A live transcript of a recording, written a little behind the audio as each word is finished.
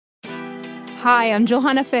Hi, I'm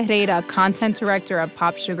Johanna Ferreira, content director at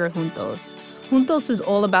Pop Sugar Juntos. Juntos is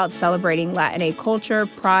all about celebrating Latinx culture,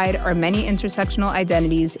 pride, our many intersectional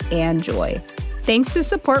identities, and joy. Thanks to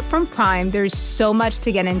support from Prime, there's so much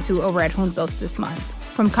to get into over at Juntos this month.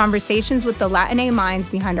 From conversations with the Latinx minds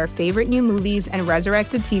behind our favorite new movies and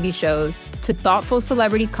resurrected TV shows, to thoughtful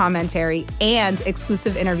celebrity commentary and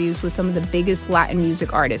exclusive interviews with some of the biggest Latin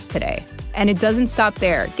music artists today. And it doesn't stop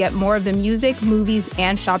there. Get more of the music, movies,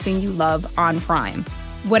 and shopping you love on Prime.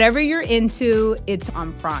 Whatever you're into, it's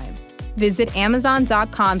on Prime. Visit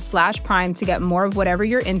Amazon.com/Prime to get more of whatever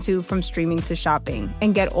you're into, from streaming to shopping.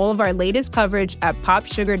 And get all of our latest coverage at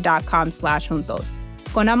popsugar.com/juntos.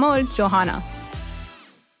 Con amor, Johanna.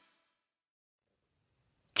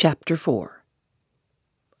 Chapter 4.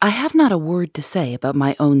 I have not a word to say about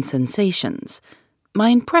my own sensations. My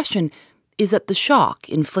impression is that the shock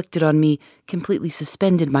inflicted on me completely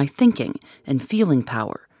suspended my thinking and feeling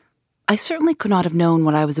power. I certainly could not have known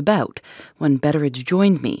what I was about when Betteridge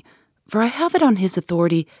joined me, for I have it on his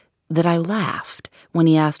authority that I laughed when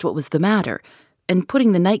he asked what was the matter, and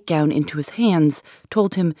putting the nightgown into his hands,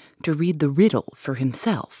 told him to read the riddle for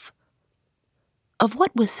himself. Of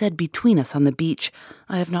what was said between us on the beach,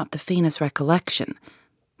 I have not the faintest recollection.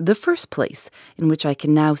 The first place in which I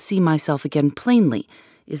can now see myself again plainly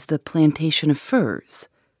is the plantation of firs.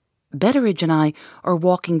 Betteridge and I are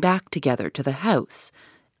walking back together to the house,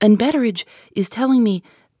 and Betteridge is telling me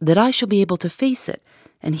that I shall be able to face it,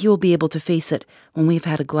 and he will be able to face it when we've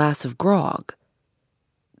had a glass of grog.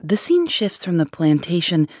 The scene shifts from the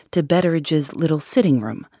plantation to Betteridge's little sitting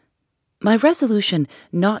room. My resolution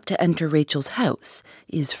not to enter Rachel's house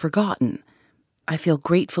is forgotten. I feel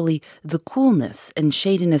gratefully the coolness and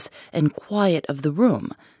shadiness and quiet of the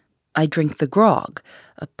room. I drink the grog,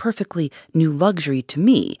 a perfectly new luxury to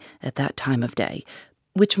me at that time of day,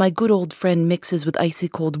 which my good old friend mixes with icy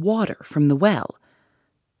cold water from the well.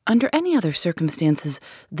 Under any other circumstances,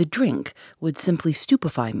 the drink would simply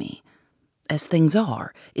stupefy me. As things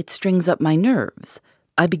are, it strings up my nerves.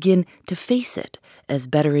 I begin to face it, as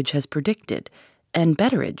Betteridge has predicted, and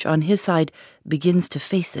Betteridge, on his side, begins to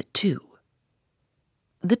face it too.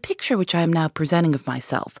 The picture which I am now presenting of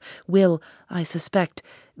myself will, I suspect,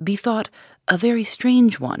 be thought a very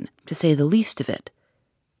strange one, to say the least of it.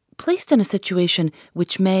 Placed in a situation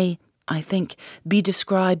which may, I think, be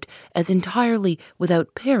described as entirely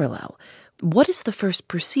without parallel, what is the first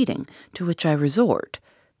proceeding to which I resort?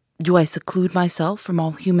 Do I seclude myself from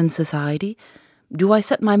all human society? Do I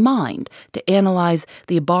set my mind to analyze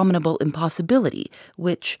the abominable impossibility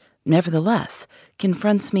which, nevertheless,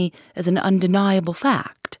 confronts me as an undeniable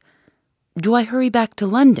fact? Do I hurry back to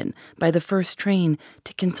London by the first train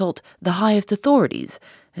to consult the highest authorities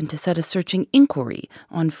and to set a searching inquiry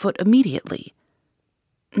on foot immediately?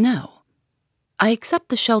 No. I accept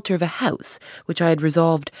the shelter of a house which I had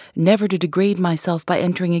resolved never to degrade myself by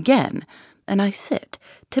entering again, and I sit,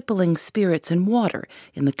 tippling spirits and water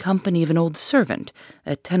in the company of an old servant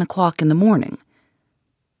at 10 o'clock in the morning.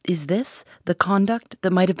 Is this the conduct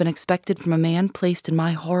that might have been expected from a man placed in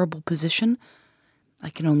my horrible position? I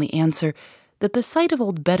can only answer that the sight of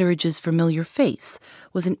old Betteridge's familiar face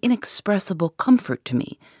was an inexpressible comfort to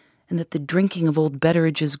me, and that the drinking of old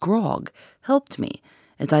Betteridge's grog helped me,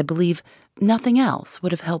 as I believe nothing else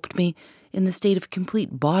would have helped me in the state of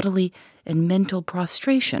complete bodily and mental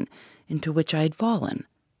prostration into which I had fallen.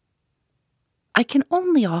 I can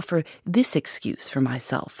only offer this excuse for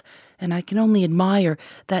myself, and I can only admire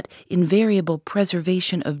that invariable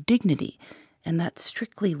preservation of dignity and that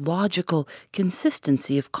strictly logical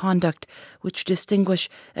consistency of conduct which distinguish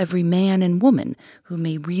every man and woman who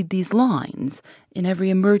may read these lines in every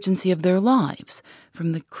emergency of their lives,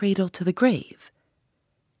 from the cradle to the grave.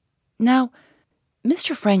 Now,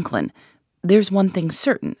 Mr. Franklin, there's one thing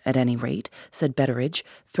certain, at any rate, said Betteridge,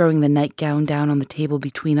 throwing the nightgown down on the table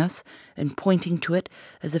between us and pointing to it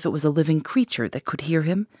as if it was a living creature that could hear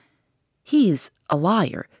him. He's a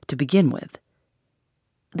liar, to begin with.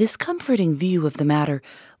 This comforting view of the matter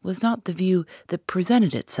was not the view that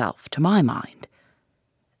presented itself to my mind.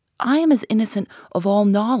 I am as innocent of all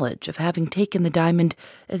knowledge of having taken the diamond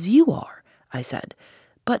as you are, I said,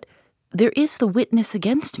 but there is the witness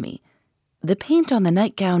against me. The paint on the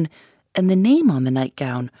nightgown and the name on the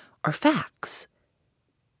nightgown are facts.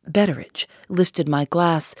 Betteridge lifted my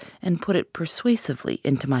glass and put it persuasively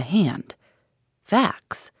into my hand.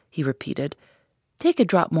 Facts, he repeated. Take a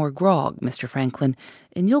drop more grog, Mr. Franklin,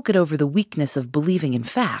 and you'll get over the weakness of believing in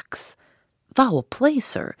facts. Foul play,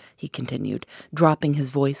 sir, he continued, dropping his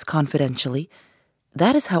voice confidentially.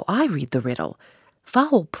 That is how I read the riddle.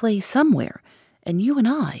 Foul play somewhere, and you and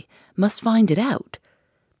I must find it out.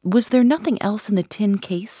 Was there nothing else in the tin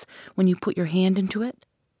case when you put your hand into it?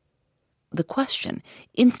 The question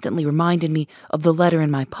instantly reminded me of the letter in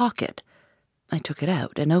my pocket. I took it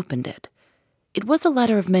out and opened it. It was a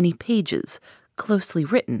letter of many pages, closely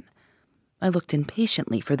written. I looked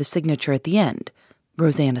impatiently for the signature at the end,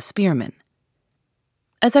 Rosanna Spearman.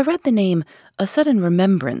 As I read the name, a sudden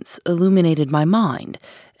remembrance illuminated my mind,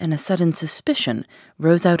 and a sudden suspicion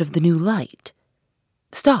rose out of the new light.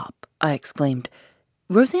 "Stop," I exclaimed.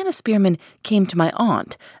 "Rosanna Spearman came to my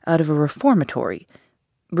aunt out of a reformatory.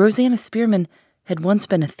 Rosanna Spearman had once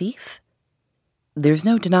been a thief?" "There's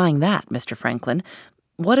no denying that, Mr. Franklin.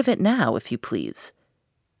 What of it now, if you please?"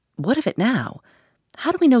 "What of it now?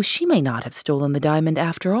 How do we know she may not have stolen the diamond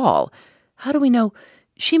after all? How do we know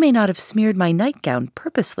she may not have smeared my nightgown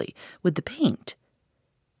purposely with the paint?"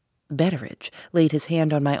 Betteridge laid his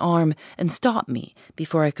hand on my arm and stopped me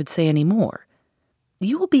before I could say any more.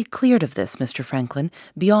 "You will be cleared of this, Mr. Franklin,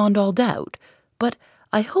 beyond all doubt, but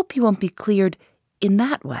I hope you won't be cleared in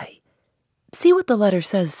that way. See what the letter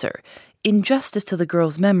says, sir. In justice to the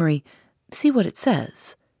girl's memory, see what it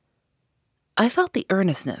says." I felt the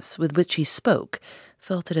earnestness with which he spoke,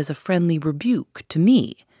 felt it as a friendly rebuke to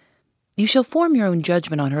me. "You shall form your own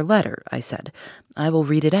judgment on her letter," I said. "I will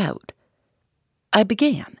read it out." I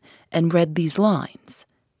began and read these lines.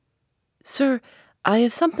 "Sir, I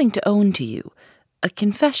have something to own to you. A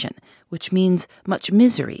confession, which means much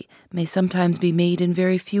misery, may sometimes be made in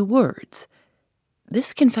very few words.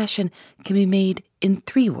 This confession can be made in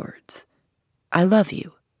 3 words. I love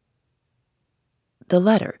you." The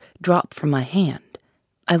letter dropped from my hand.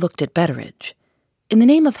 I looked at Betteridge. "In the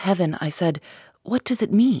name of heaven," I said, "what does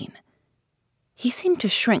it mean?" He seemed to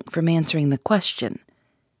shrink from answering the question.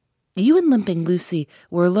 "You and Limping Lucy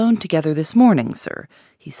were alone together this morning, sir,"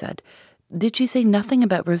 he said. "Did she say nothing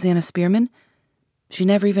about Rosanna Spearman? She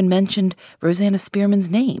never even mentioned Rosanna Spearman's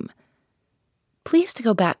name. Please to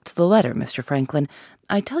go back to the letter, Mr. Franklin.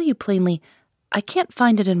 I tell you plainly, I can't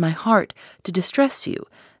find it in my heart to distress you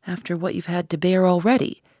after what you've had to bear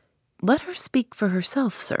already. Let her speak for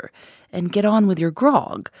herself, sir, and get on with your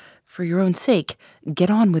grog. For your own sake, get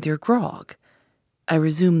on with your grog." I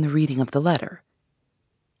resumed the reading of the letter.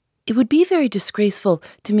 "It would be very disgraceful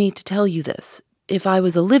to me to tell you this, if I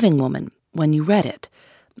was a living woman when you read it.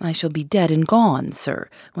 I shall be dead and gone, sir,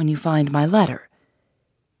 when you find my letter.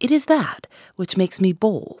 It is that which makes me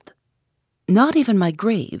bold. Not even my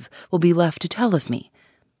grave will be left to tell of me.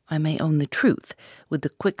 I may own the truth, with the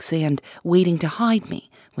quicksand waiting to hide me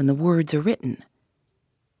when the words are written.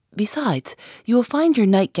 Besides, you will find your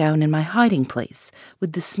nightgown in my hiding place,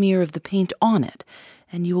 with the smear of the paint on it,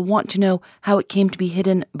 and you will want to know how it came to be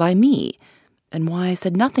hidden by me, and why I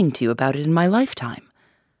said nothing to you about it in my lifetime.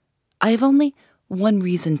 I have only one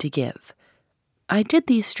reason to give. I did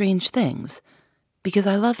these strange things because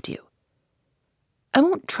I loved you. I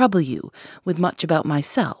won't trouble you with much about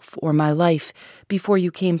myself or my life before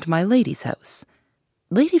you came to my lady's house.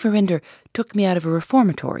 Lady Verinder took me out of a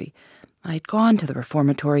reformatory. I had gone to the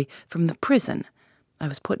reformatory from the prison. I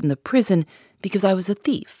was put in the prison because I was a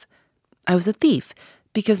thief. I was a thief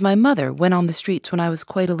because my mother went on the streets when I was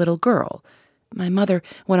quite a little girl. My mother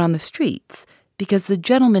went on the streets because the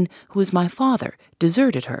gentleman who was my father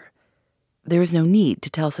deserted her. There is no need to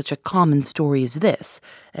tell such a common story as this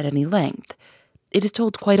at any length. It is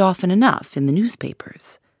told quite often enough in the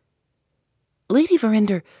newspapers. Lady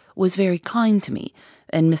Verinder was very kind to me,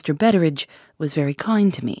 and Mr. Betteridge was very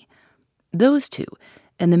kind to me. Those two,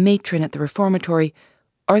 and the matron at the reformatory,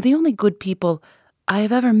 are the only good people I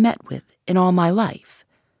have ever met with in all my life.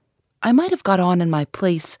 I might have got on in my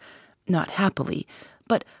place, not happily,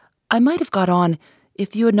 but I might have got on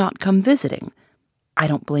if you had not come visiting. I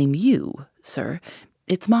don't blame you, sir.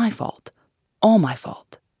 It's my fault. All my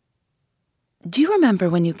fault. Do you remember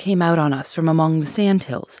when you came out on us from among the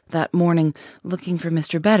sandhills that morning looking for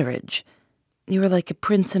Mr. Betteridge? You were like a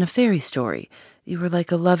prince in a fairy story. You were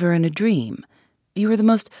like a lover in a dream. You were the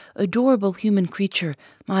most adorable human creature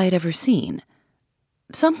I had ever seen.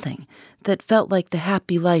 Something that felt like the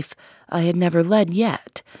happy life I had never led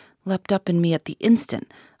yet leapt up in me at the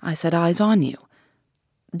instant I set eyes on you.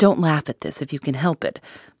 Don't laugh at this if you can help it.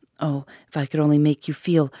 Oh, if I could only make you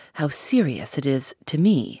feel how serious it is to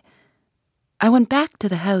me. I went back to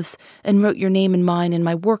the house and wrote your name and mine in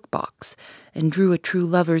my workbox and drew a true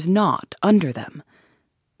lover's knot under them.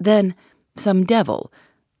 Then some devil,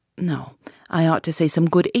 no, I ought to say some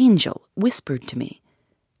good angel, whispered to me,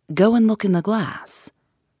 "Go and look in the glass."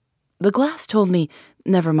 The glass told me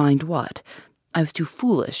never mind what. I was too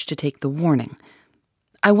foolish to take the warning.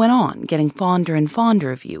 I went on, getting fonder and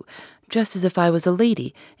fonder of you, just as if I was a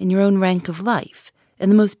lady in your own rank of life,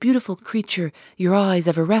 and the most beautiful creature your eyes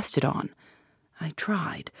ever rested on. I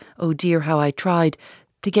tried, oh dear, how I tried,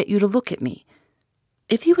 to get you to look at me.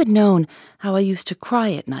 If you had known how I used to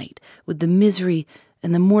cry at night with the misery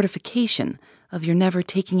and the mortification of your never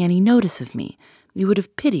taking any notice of me, you would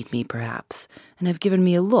have pitied me, perhaps, and have given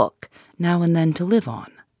me a look now and then to live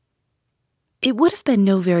on. It would have been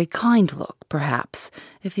no very kind look, perhaps,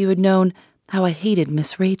 if you had known how I hated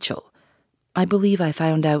Miss Rachel. I believe I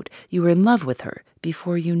found out you were in love with her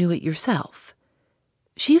before you knew it yourself.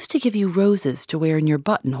 She used to give you roses to wear in your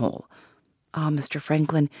buttonhole. Ah, Mr.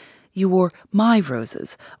 Franklin, you wore my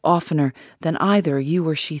roses oftener than either you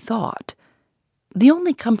or she thought. The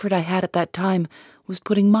only comfort I had at that time was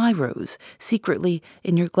putting my rose secretly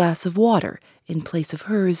in your glass of water in place of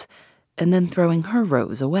hers, and then throwing her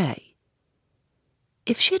rose away.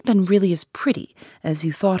 If she had been really as pretty as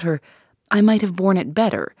you thought her, I might have borne it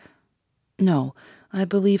better. No, I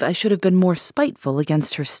believe I should have been more spiteful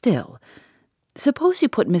against her still. Suppose you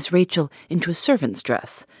put Miss Rachel into a servant's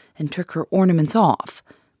dress and took her ornaments off.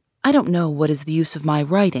 I don't know what is the use of my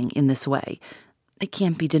writing in this way. It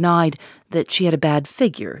can't be denied that she had a bad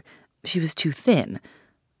figure. She was too thin.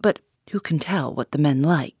 But who can tell what the men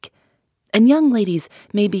like? And young ladies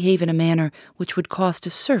may behave in a manner which would cost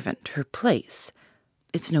a servant her place.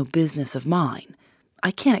 It's no business of mine.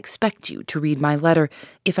 I can't expect you to read my letter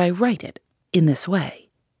if I write it in this way.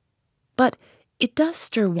 But it does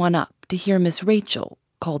stir one up to hear Miss Rachel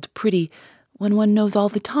called pretty when one knows all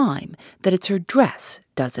the time that it's her dress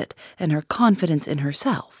does it and her confidence in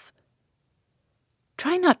herself.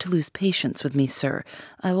 Try not to lose patience with me, sir.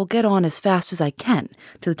 I will get on as fast as I can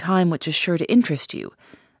to the time which is sure to interest you,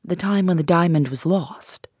 the time when the diamond was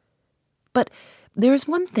lost. But there is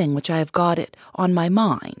one thing which I have got it on my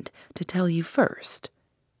mind to tell you first.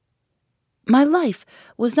 My life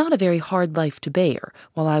was not a very hard life to bear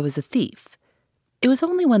while I was a thief. It was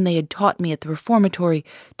only when they had taught me at the reformatory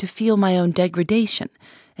to feel my own degradation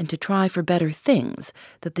and to try for better things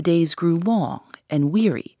that the days grew long and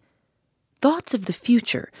weary. Thoughts of the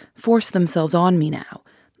future forced themselves on me now.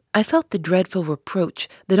 I felt the dreadful reproach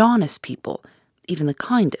that honest people, even the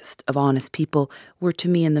kindest of honest people, were to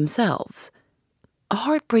me in themselves. A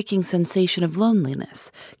heartbreaking sensation of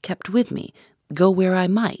loneliness kept with me, go where I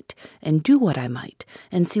might, and do what I might,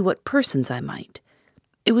 and see what persons I might.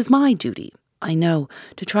 It was my duty, I know,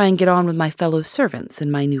 to try and get on with my fellow servants in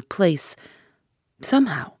my new place.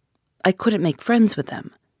 Somehow, I couldn't make friends with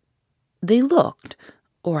them. They looked,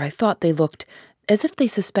 or I thought they looked, as if they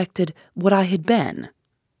suspected what I had been.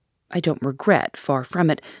 I don't regret, far from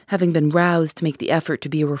it, having been roused to make the effort to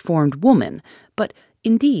be a reformed woman, but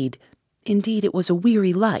indeed, it was a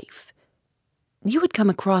weary life. You had come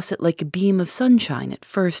across it like a beam of sunshine at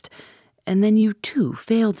first, and then you too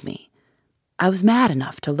failed me. I was mad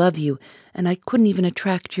enough to love you, and I couldn't even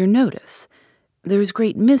attract your notice. There was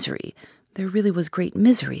great misery. There really was great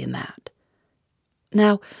misery in that.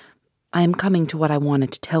 Now, I am coming to what I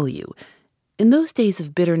wanted to tell you. In those days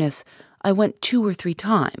of bitterness, I went 2 or 3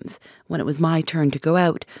 times, when it was my turn to go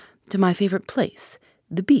out, to my favorite place,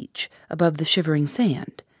 the beach above the shivering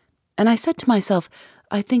sand. And I said to myself,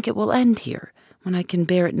 I think it will end here. When I can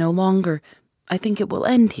bear it no longer, I think it will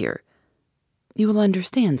end here. You will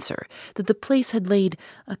understand, sir, that the place had laid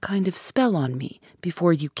a kind of spell on me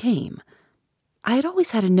before you came. I had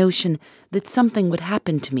always had a notion that something would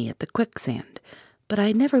happen to me at the quicksand, but I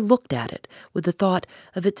had never looked at it with the thought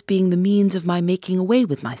of its being the means of my making away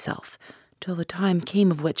with myself, till the time came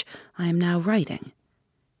of which I am now writing.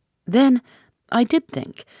 Then I did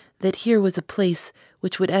think that here was a place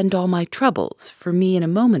which would end all my troubles for me in a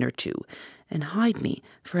moment or two, and hide me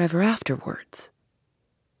forever afterwards.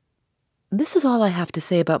 This is all I have to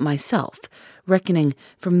say about myself, reckoning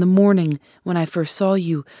from the morning when I first saw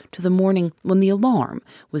you to the morning when the alarm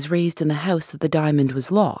was raised in the house that the diamond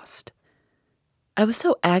was lost. I was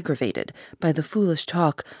so aggravated by the foolish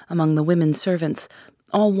talk among the women servants,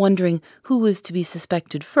 all wondering who was to be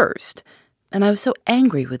suspected first, and I was so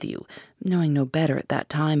angry with you, knowing no better at that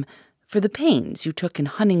time, for the pains you took in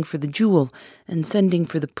hunting for the jewel and sending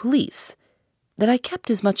for the police, that I kept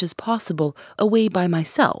as much as possible away by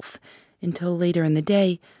myself, until later in the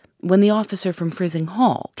day, when the officer from Frizzing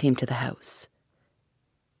Hall came to the house.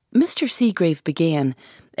 Mr. Seagrave began,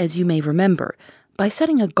 as you may remember, by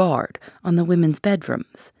setting a guard on the women's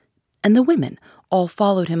bedrooms, and the women all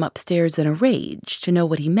followed him upstairs in a rage to know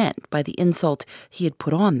what he meant by the insult he had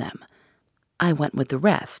put on them. I went with the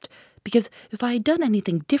rest, because if I had done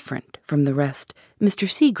anything different from the rest, Mr.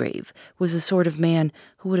 Seagrave was the sort of man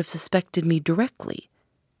who would have suspected me directly.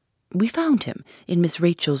 We found him in Miss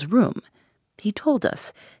Rachel's room. He told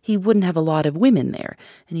us he wouldn't have a lot of women there,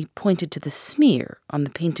 and he pointed to the smear on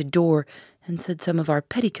the painted door and said some of our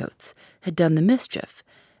petticoats had done the mischief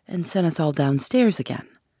and sent us all downstairs again.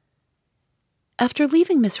 After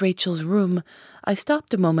leaving Miss Rachel's room, I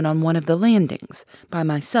stopped a moment on one of the landings, by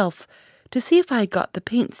myself, to see if I had got the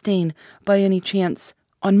paint stain, by any chance,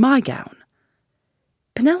 on my gown.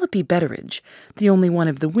 Penelope Betteridge, the only one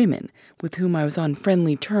of the women with whom I was on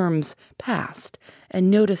friendly terms, passed,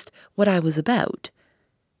 and noticed what I was about.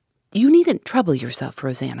 "You needn't trouble yourself,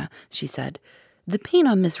 Rosanna," she said. "The paint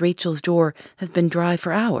on Miss Rachel's door has been dry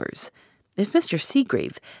for hours. If Mr.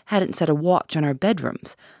 Seagrave hadn't set a watch on our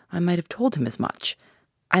bedrooms, I might have told him as much.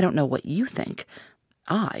 I don't know what you think.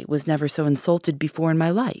 I was never so insulted before in my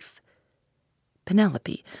life."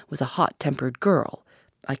 Penelope was a hot-tempered girl.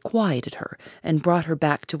 I quieted her and brought her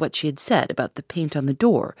back to what she had said about the paint on the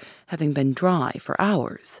door having been dry for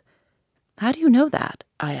hours. "How do you know that?"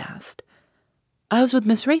 I asked. "I was with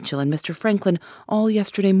Miss Rachel and Mr. Franklin all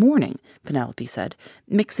yesterday morning," Penelope said,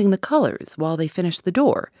 "mixing the colors while they finished the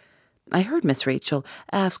door. I heard Miss Rachel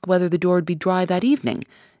ask whether the door would be dry that evening,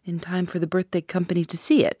 in time for the birthday company to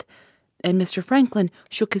see it, and Mr. Franklin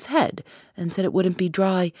shook his head and said it wouldn't be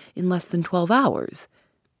dry in less than 12 hours.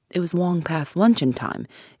 It was long past luncheon time.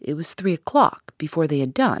 It was 3 o'clock before they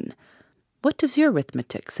had done. What does your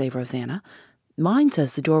arithmetic say, Rosanna? Mine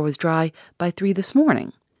says the door was dry by 3 this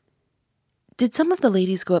morning." "Did some of the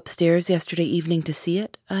ladies go upstairs yesterday evening to see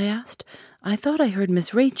it?" I asked. "I thought I heard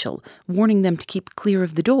Miss Rachel warning them to keep clear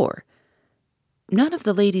of the door." "None of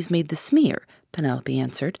the ladies made the smear," Penelope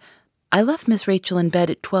answered. "I left Miss Rachel in bed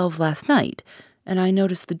at 12 last night, and I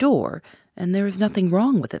noticed the door, and there was nothing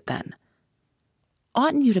wrong with it then."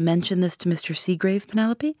 "Oughtn't you to mention this to Mr. Seagrave,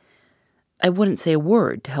 Penelope?" "I wouldn't say a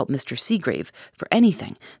word to help Mr. Seagrave for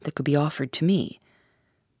anything that could be offered to me."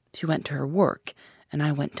 She went to her work, and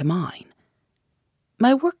I went to mine.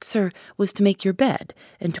 "My work, sir, was to make your bed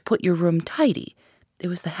and to put your room tidy. It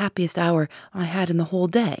was the happiest hour I had in the whole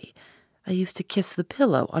day. I used to kiss the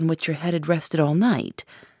pillow on which your head had rested all night.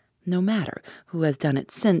 No matter who has done it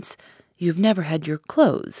since, you've never had your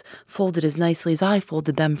clothes folded as nicely as I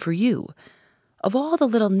folded them for you. Of all the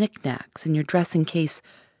little knickknacks in your dressing case,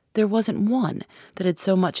 there wasn't one that had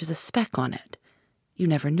so much as a speck on it. You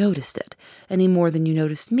never noticed it, any more than you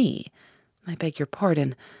noticed me. I beg your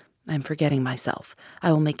pardon. I'm forgetting myself.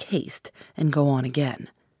 I will make haste and go on again.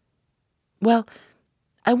 Well,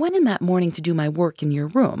 I went in that morning to do my work in your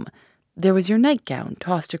room. There was your nightgown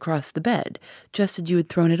tossed across the bed, just as you had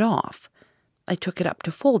thrown it off. I took it up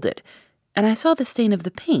to fold it, and I saw the stain of the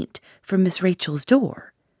paint from Miss Rachel's door.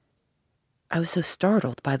 I was so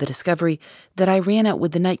startled by the discovery that I ran out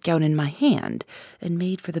with the nightgown in my hand and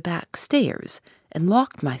made for the back stairs and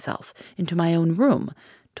locked myself into my own room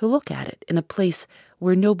to look at it in a place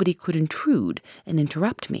where nobody could intrude and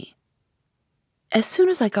interrupt me. As soon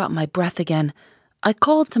as I got my breath again, I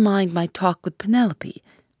called to mind my talk with Penelope,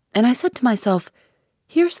 and I said to myself,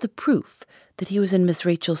 here's the proof that he was in Miss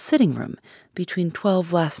Rachel's sitting room between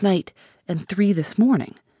 12 last night and 3 this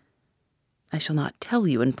morning. I shall not tell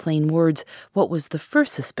you in plain words what was the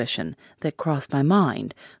first suspicion that crossed my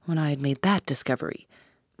mind when I had made that discovery.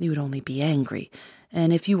 You would only be angry,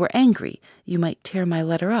 and if you were angry, you might tear my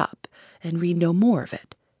letter up and read no more of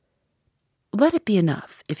it. Let it be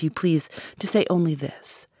enough, if you please, to say only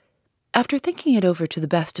this. After thinking it over to the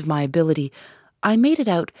best of my ability, I made it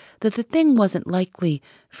out that the thing wasn't likely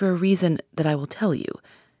for a reason that I will tell you.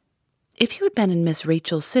 If you had been in Miss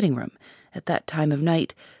Rachel's sitting room at that time of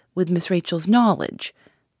night, with Miss Rachel's knowledge,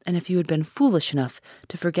 and if you had been foolish enough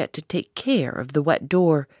to forget to take care of the wet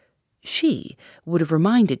door, she would have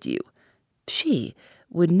reminded you. She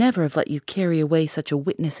would never have let you carry away such a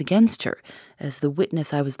witness against her as the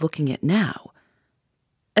witness I was looking at now.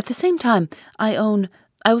 At the same time, I own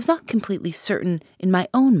I was not completely certain in my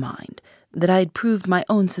own mind that I had proved my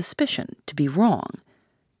own suspicion to be wrong.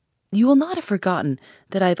 You will not have forgotten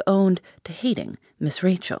that I have owned to hating Miss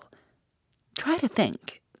Rachel. Try to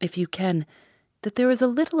think, if you can, that there is a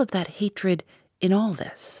little of that hatred in all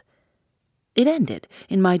this. It ended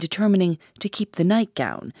in my determining to keep the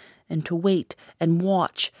nightgown and to wait and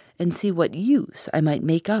watch and see what use I might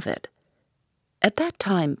make of it. At that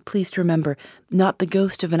time, please to remember, not the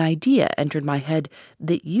ghost of an idea entered my head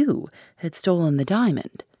that you had stolen the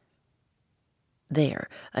diamond. There,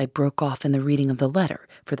 I broke off in the reading of the letter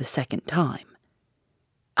for the second time.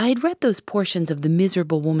 I had read those portions of the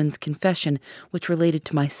miserable woman's confession which related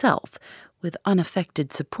to myself with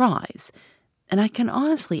unaffected surprise, and I can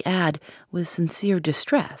honestly add with sincere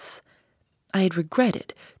distress. I had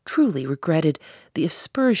regretted, truly regretted, the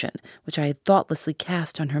aspersion which I had thoughtlessly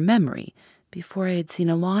cast on her memory before I had seen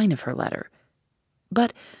a line of her letter,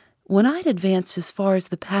 But when I'd advanced as far as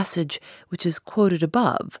the passage which is quoted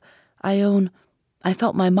above, I own I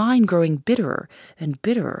felt my mind growing bitterer and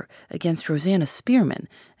bitterer against Rosanna Spearman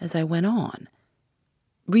as I went on.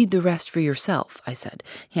 "Read the rest for yourself," I said,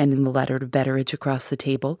 handing the letter to Betteridge across the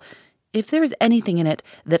table. "If there is anything in it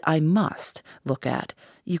that I must look at,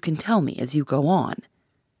 you can tell me as you go on."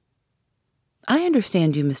 "I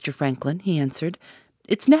understand you, Mr. Franklin," he answered.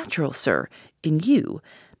 "It's natural, sir, in you.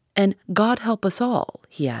 And God help us all,"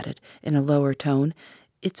 he added in a lower tone.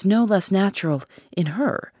 "It's no less natural in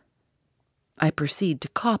her." I proceed to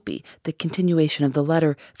copy the continuation of the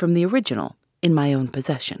letter from the original in my own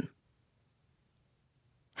possession.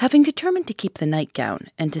 Having determined to keep the nightgown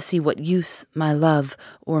and to see what use my love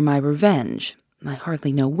or my revenge, I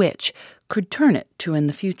hardly know which, could turn it to in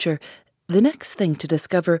the future, the next thing to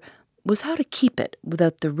discover was how to keep it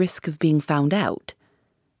without the risk of being found out.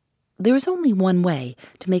 There was only one way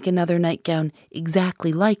to make another nightgown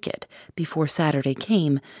exactly like it before Saturday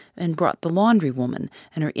came and brought the laundry woman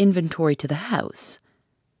and her inventory to the house.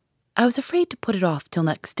 I was afraid to put it off till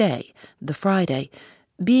next day, the Friday,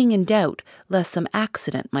 being in doubt lest some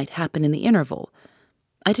accident might happen in the interval.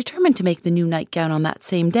 I determined to make the new nightgown on that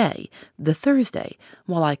same day, the Thursday,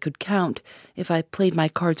 while I could count, if I played my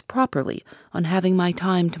cards properly, on having my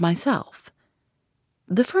time to myself.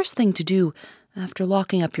 The first thing to do, after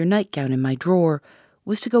locking up your nightgown in my drawer,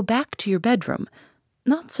 was to go back to your bedroom,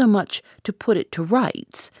 not so much to put it to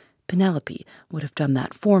rights — Penelope would have done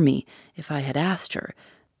that for me if I had asked her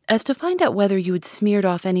 — as to find out whether you had smeared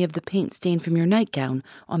off any of the paint stain from your nightgown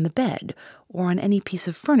on the bed or on any piece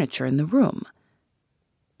of furniture in the room.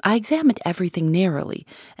 I examined everything narrowly,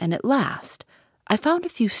 and at last I found a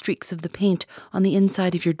few streaks of the paint on the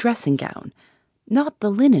inside of your dressing gown, not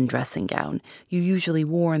the linen dressing gown you usually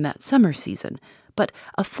wore in that summer season, but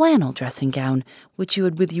a flannel dressing gown which you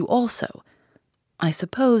had with you also. I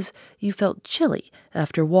suppose you felt chilly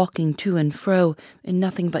after walking to and fro in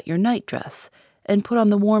nothing but your nightdress, and put on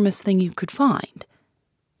the warmest thing you could find.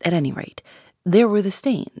 At any rate, there were the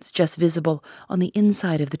stains just visible on the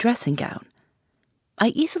inside of the dressing gown. I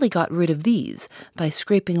easily got rid of these by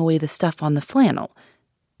scraping away the stuff on the flannel.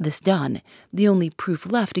 This done, the only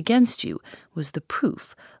proof left against you was the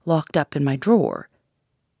proof locked up in my drawer.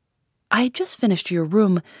 I had just finished your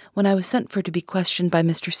room when I was sent for to be questioned by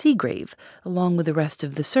Mr. Seagrave, along with the rest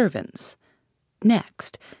of the servants.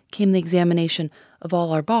 Next came the examination of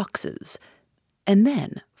all our boxes, and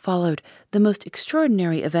then followed the most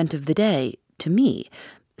extraordinary event of the day, to me,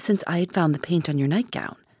 since I had found the paint on your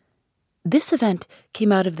nightgown. This event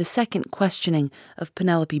came out of the second questioning of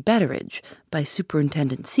Penelope Betteridge by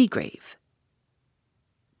Superintendent Seagrave.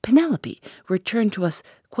 Penelope returned to us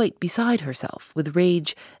quite beside herself with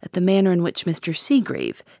rage at the manner in which Mr.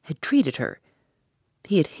 Seagrave had treated her.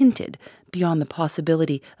 He had hinted, beyond the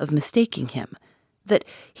possibility of mistaking him, that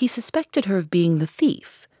he suspected her of being the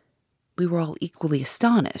thief. We were all equally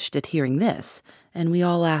astonished at hearing this, and we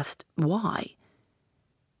all asked why.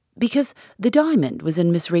 "Because the diamond was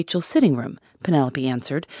in Miss Rachel's sitting room," Penelope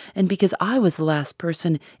answered, "and because I was the last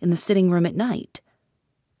person in the sitting room at night."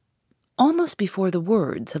 Almost before the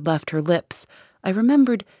words had left her lips, I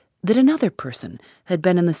remembered that another person had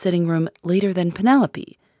been in the sitting room later than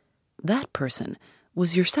Penelope. That person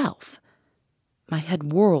was yourself. My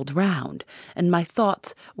head whirled round, and my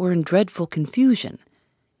thoughts were in dreadful confusion.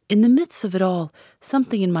 In the midst of it all,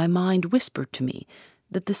 something in my mind whispered to me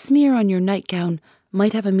that the smear on your nightgown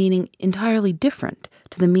might have a meaning entirely different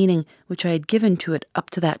to the meaning which I had given to it up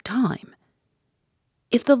to that time.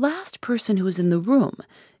 If the last person who is in the room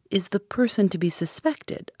is the person to be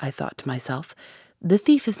suspected, I thought to myself, the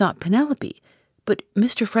thief is not Penelope, but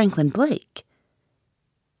Mr. Franklin Blake.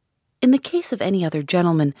 In the case of any other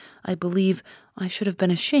gentleman, I believe I should have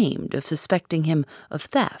been ashamed of suspecting him of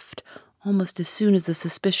theft almost as soon as the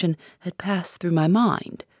suspicion had passed through my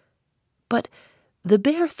mind. But the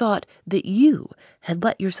bare thought that you had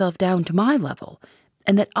let yourself down to my level,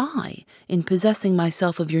 and that I, in possessing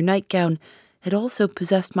myself of your nightgown, had also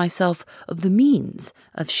possessed myself of the means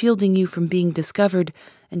of shielding you from being discovered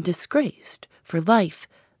and disgraced for life,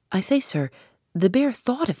 I say, sir, the bare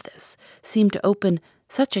thought of this seemed to open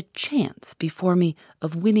such a chance before me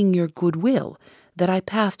of winning your goodwill that I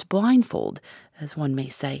passed blindfold, as one may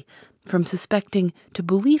say, from suspecting to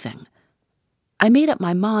believing. I made up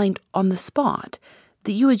my mind on the spot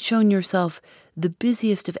that you had shown yourself the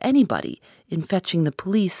busiest of anybody in fetching the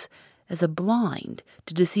police as a blind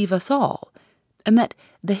to deceive us all, and that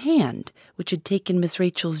the hand which had taken Miss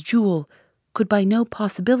Rachel's jewel could by no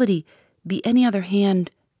possibility be any other hand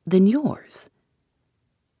than yours.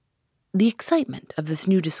 The excitement of this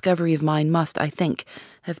new discovery of mine must, I think,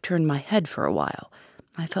 have turned my head for a while.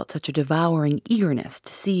 I felt such a devouring eagerness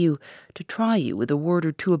to see you, to try you with a word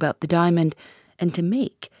or two about the diamond, and to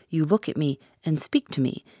make you look at me and speak to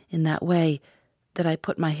me in that way, that I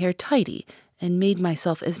put my hair tidy and made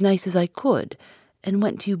myself as nice as I could, and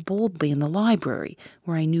went to you boldly in the library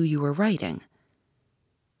where I knew you were writing.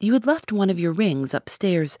 You had left one of your rings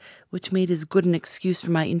upstairs, which made as good an excuse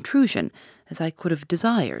for my intrusion as I could have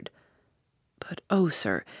desired. But, oh,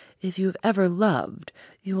 sir, if you have ever loved,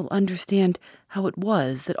 you will understand how it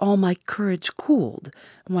was that all my courage cooled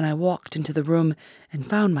when I walked into the room and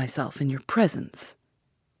found myself in your presence.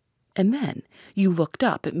 And then you looked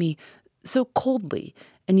up at me so coldly,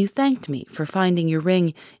 and you thanked me for finding your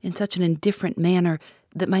ring in such an indifferent manner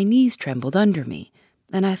that my knees trembled under me,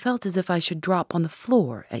 and I felt as if I should drop on the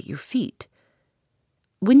floor at your feet.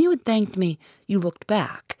 When you had thanked me, you looked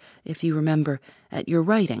back, if you remember, at your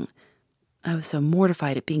writing. I was so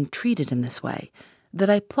mortified at being treated in this way that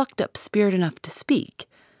I plucked up spirit enough to speak.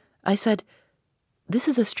 I said, "This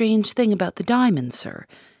is a strange thing about the diamond, sir,"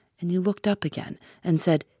 and you looked up again and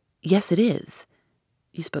said, "Yes, it is."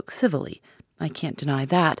 You spoke civilly, I can't deny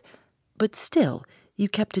that, but still you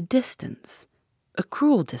kept a distance, a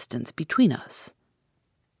cruel distance between us.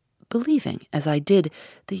 Believing, as I did,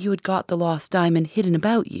 that you had got the lost diamond hidden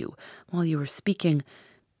about you while you were speaking,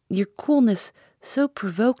 your coolness so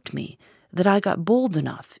provoked me that I got bold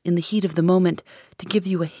enough in the heat of the moment to give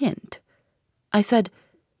you a hint. I said,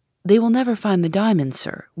 "They will never find the diamond,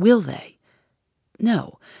 sir, will they?"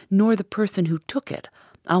 "No, nor the person who took it.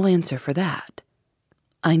 I'll answer for that."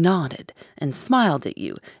 I nodded and smiled at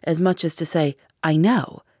you as much as to say, "I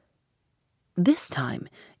know." This time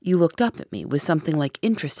you looked up at me with something like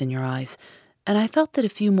interest in your eyes, and I felt that a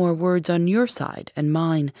few more words on your side and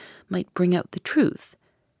mine might bring out the truth.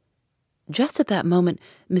 Just at that moment,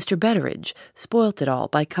 Mr. Betteridge spoilt it all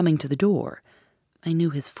by coming to the door. I knew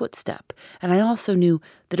his footstep, and I also knew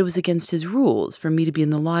that it was against his rules for me to be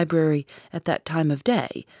in the library at that time of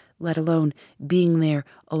day, let alone being there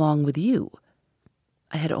along with you.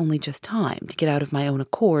 I had only just time to get out of my own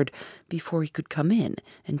accord before he could come in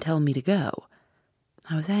and tell me to go.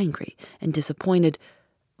 I was angry and disappointed,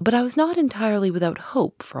 but I was not entirely without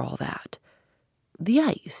hope for all that. The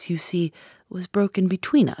ice, you see, was broken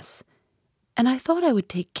between us, and I thought I would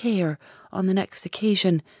take care, on the next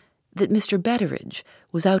occasion, that Mr. Betteridge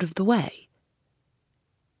was out of the way.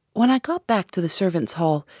 When I got back to the servants'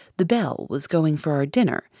 hall, the bell was going for our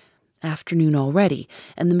dinner. Afternoon already,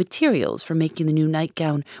 and the materials for making the new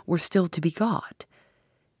nightgown were still to be got.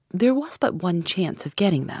 There was but one chance of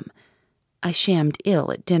getting them. I shammed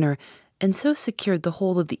ill at dinner, and so secured the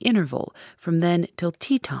whole of the interval from then till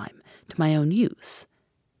tea-time to my own use.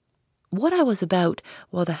 What I was about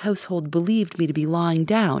while the household believed me to be lying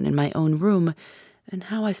down in my own room, and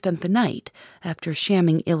how I spent the night after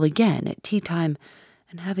shamming ill again at tea-time,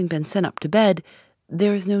 and having been sent up to bed,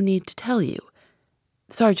 there is no need to tell you.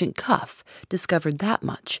 Sergeant Cuff discovered that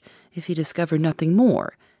much, if he discovered nothing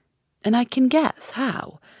more, and I can guess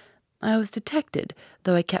how. I was detected,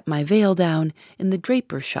 though I kept my veil down, in the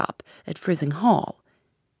draper's shop at Frizzing Hall.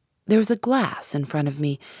 There was a glass in front of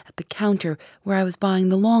me at the counter where I was buying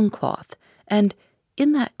the longcloth, and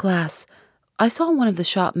in that glass I saw one of the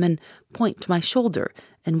shopmen point to my shoulder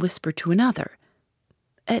and whisper to another.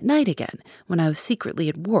 At night again, when I was secretly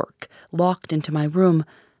at work, locked into my room,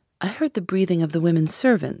 I heard the breathing of the women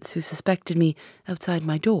servants who suspected me outside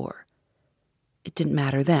my door. It didn't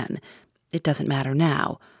matter then. It doesn't matter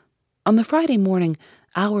now. On the Friday morning,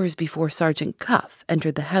 hours before Sergeant Cuff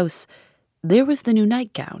entered the house, there was the new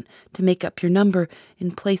nightgown to make up your number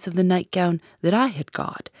in place of the nightgown that I had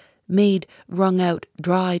got, made, wrung out,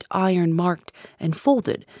 dried, ironed, marked, and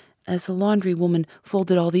folded, as the laundry woman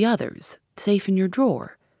folded all the others, safe in your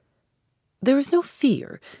drawer. There was no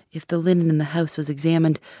fear, if the linen in the house was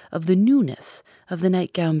examined, of the newness of the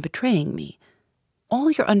nightgown betraying me. All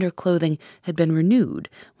your underclothing had been renewed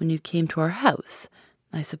when you came to our house,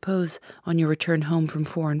 I suppose on your return home from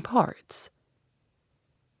foreign parts.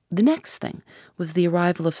 The next thing was the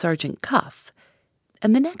arrival of Sergeant Cuff,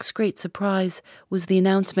 and the next great surprise was the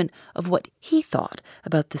announcement of what he thought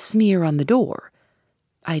about the smear on the door.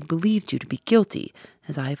 I had believed you to be guilty,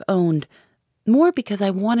 as I have owned, more because I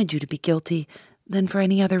wanted you to be guilty than for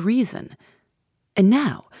any other reason. And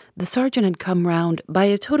now the sergeant had come round by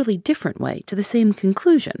a totally different way to the same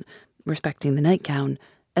conclusion, respecting the nightgown,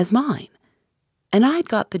 as mine. And I had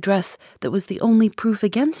got the dress that was the only proof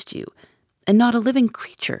against you, and not a living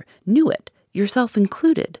creature knew it, yourself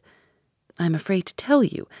included. I am afraid to tell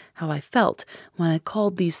you how I felt when I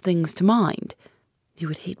called these things to mind. You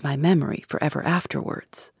would hate my memory forever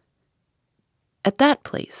afterwards. At that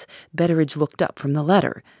place, Betteridge looked up from the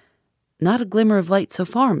letter. "Not a glimmer of light so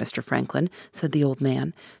far, Mr. Franklin," said the old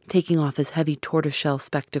man, taking off his heavy tortoiseshell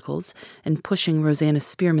spectacles and pushing Rosanna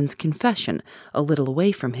Spearman's confession a little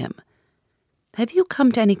away from him. "Have you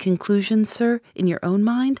come to any conclusions, sir, in your own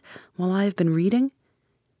mind, while I have been reading?"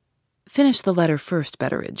 "Finish the letter first,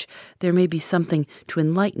 Betteridge. There may be something to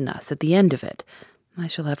enlighten us at the end of it. I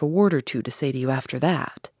shall have a word or two to say to you after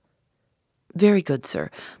that." "Very good, sir.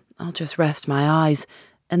 I'll just rest my eyes,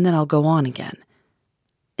 and then I'll go on again.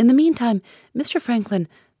 In the meantime, Mr. Franklin,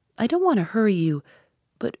 I don't want to hurry you,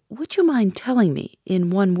 but would you mind telling me, in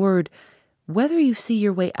one word, whether you see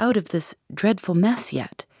your way out of this dreadful mess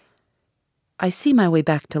yet?" "I see my way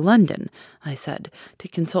back to London," I said, "to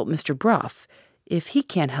consult Mr. Bruff. If he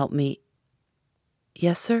can't help me—"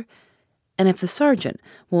 "Yes, sir? And if the sergeant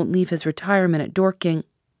won't leave his retirement at Dorking—"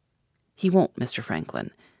 "He won't, Mr.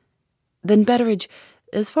 Franklin." "Then, Betteridge,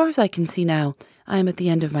 as far as I can see now, I am at the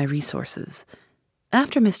end of my resources.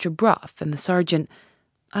 After Mr. Bruff and the sergeant,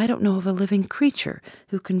 I don't know of a living creature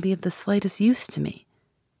who can be of the slightest use to me."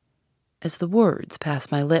 As the words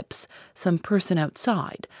passed my lips, some person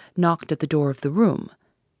outside knocked at the door of the room.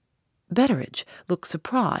 Betteridge looked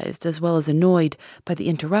surprised as well as annoyed by the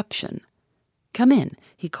interruption. "Come in,"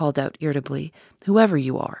 he called out irritably, "whoever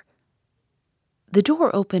you are." The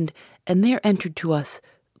door opened, and there entered to us,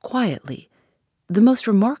 quietly, the most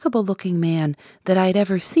remarkable-looking man that I had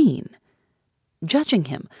ever seen. Judging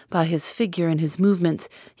him by his figure and his movements,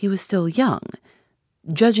 he was still young.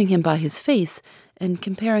 Judging him by his face, and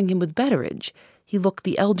comparing him with Betteridge, he looked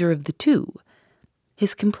the elder of the two.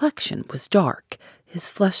 His complexion was dark. His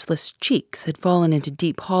fleshless cheeks had fallen into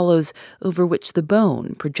deep hollows over which the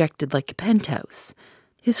bone projected like a penthouse.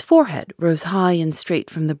 His forehead rose high and straight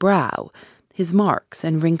from the brow. His marks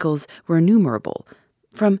and wrinkles were innumerable.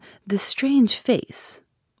 From this strange face,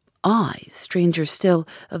 eyes, stranger still,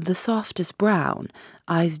 of the softest brown,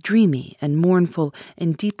 eyes dreamy and mournful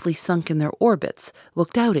and deeply sunk in their orbits,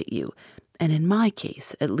 looked out at you, and in my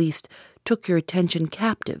case, at least, took your attention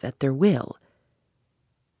captive at their will.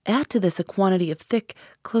 Add to this a quantity of thick,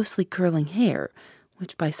 closely curling hair,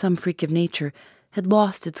 which by some freak of nature had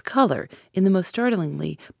lost its color in the most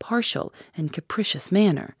startlingly partial and capricious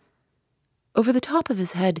manner. Over the top of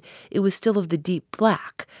his head it was still of the deep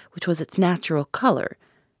black, which was its natural color.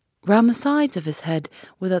 Round the sides of his head,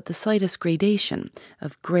 without the slightest gradation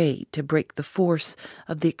of gray to break the force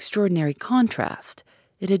of the extraordinary contrast,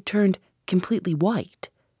 it had turned completely white.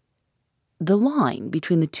 The line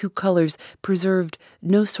between the two colors preserved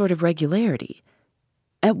no sort of regularity.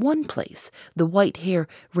 At one place the white hair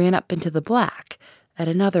ran up into the black, at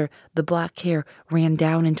another the black hair ran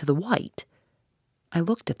down into the white. I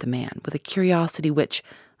looked at the man with a curiosity which,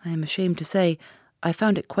 I am ashamed to say, I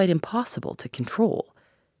found it quite impossible to control.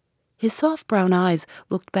 His soft brown eyes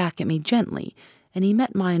looked back at me gently, and he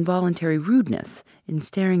met my involuntary rudeness in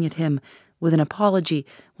staring at him with an apology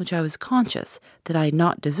which I was conscious that I had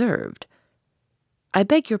not deserved. "I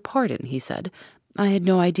beg your pardon," he said. "I had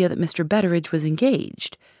no idea that Mr. Betteridge was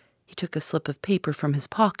engaged." He took a slip of paper from his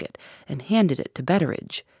pocket and handed it to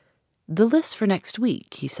Betteridge. "The list for next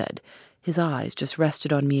week," he said. His eyes just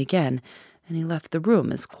rested on me again, and he left the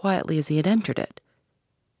room as quietly as he had entered it.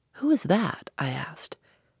 "Who is that?" I asked.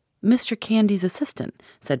 "Mr. Candy's assistant,"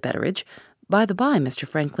 said Betteridge. "By the by, Mr.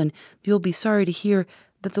 Franklin, you'll be sorry to hear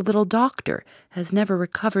that the little doctor has never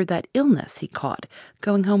recovered that illness he caught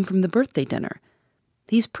going home from the birthday dinner.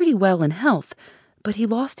 He's pretty well in health, but he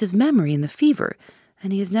lost his memory in the fever,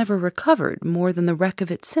 and he has never recovered more than the wreck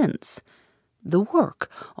of it since. The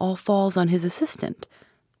work all falls on his assistant.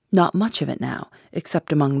 Not much of it now,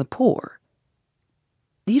 except among the poor."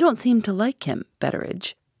 "You don't seem to like him,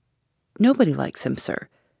 Betteridge." "Nobody likes him, sir."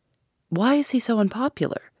 "Why is he so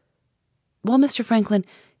unpopular?" "Well, Mr. Franklin,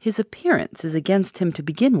 his appearance is against him to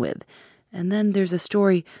begin with, and then there's a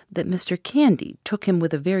story that Mr. Candy took him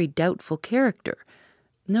with a very doubtful character.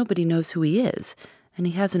 Nobody knows who he is, and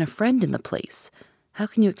he hasn't a friend in the place. How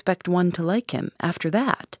can you expect one to like him after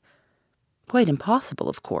that?" "Quite impossible,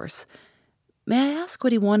 of course. May I ask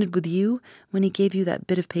what he wanted with you when he gave you that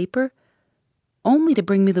bit of paper?" "Only to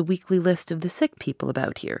bring me the weekly list of the sick people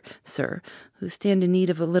about here, sir, who stand in need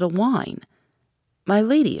of a little wine. My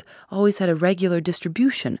lady always had a regular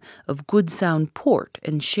distribution of good sound port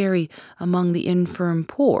and sherry among the infirm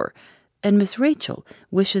poor, and Miss Rachel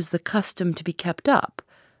wishes the custom to be kept up.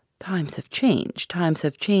 Times have changed, times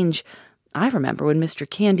have changed. I remember when Mr.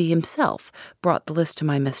 Candy himself brought the list to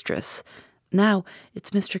my mistress. Now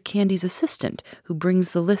it's Mr. Candy's assistant who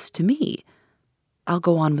brings the list to me." "I'll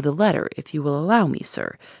go on with the letter, if you will allow me,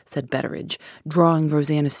 sir," said Betteridge, drawing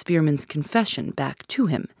Rosanna Spearman's confession back to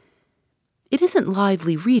him. It isn't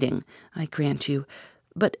lively reading, I grant you,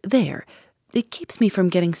 but there, it keeps me from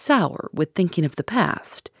getting sour with thinking of the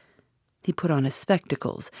past. He put on his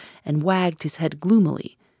spectacles and wagged his head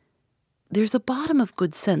gloomily. There's a bottom of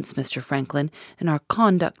good sense, Mr. Franklin, in our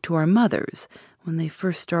conduct to our mothers when they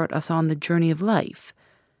first start us on the journey of life.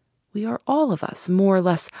 We are all of us more or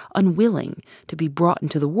less unwilling to be brought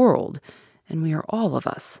into the world, and we are all of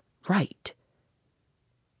us right.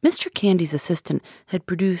 Mr. Candy's assistant had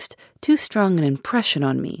produced too strong an impression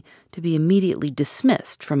on me to be immediately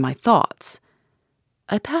dismissed from my thoughts.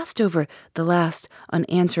 I passed over the last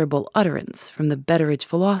unanswerable utterance from the Betteridge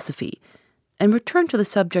philosophy and returned to the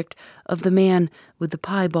subject of the man with the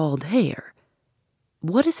piebald hair.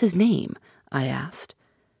 "What is his name?" I asked.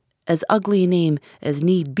 "As ugly a name as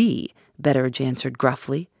need be," Betteridge answered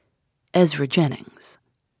gruffly. "Ezra Jennings."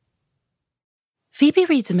 Phoebe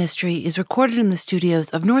Reads a Mystery is recorded in the studios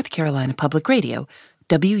of North Carolina Public Radio,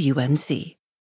 WUNC.